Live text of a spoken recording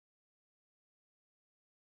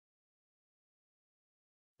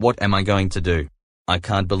What am I going to do? I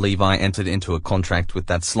can't believe I entered into a contract with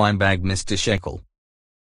that slimebag Mr. Shekel.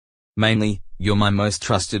 Mame, you're my most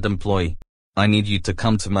trusted employee. I need you to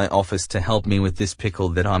come to my office to help me with this pickle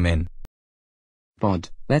that I'm in. Bod,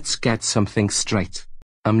 let's get something straight.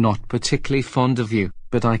 I'm not particularly fond of you,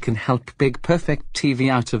 but I can help Big Perfect TV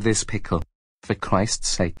out of this pickle. For Christ's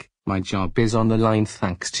sake, my job is on the line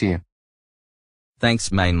thanks to you.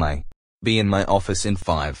 Thanks, Mame. Be in my office in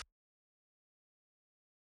 5.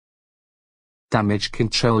 Damage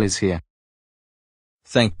control is here.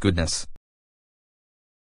 Thank goodness.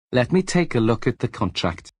 Let me take a look at the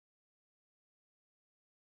contract.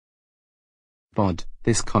 Bod,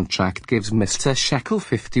 this contract gives Mr. Shekel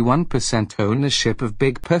 51% ownership of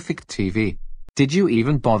Big Perfect TV. Did you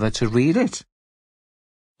even bother to read it?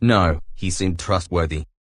 No, he seemed trustworthy.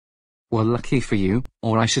 Well, lucky for you,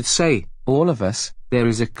 or I should say, all of us, there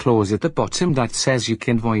is a clause at the bottom that says you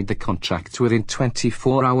can void the contract within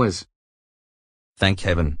 24 hours. Thank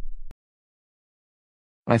heaven.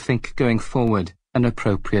 I think going forward, an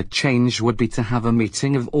appropriate change would be to have a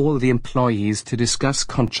meeting of all the employees to discuss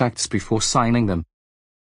contracts before signing them.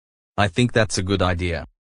 I think that's a good idea.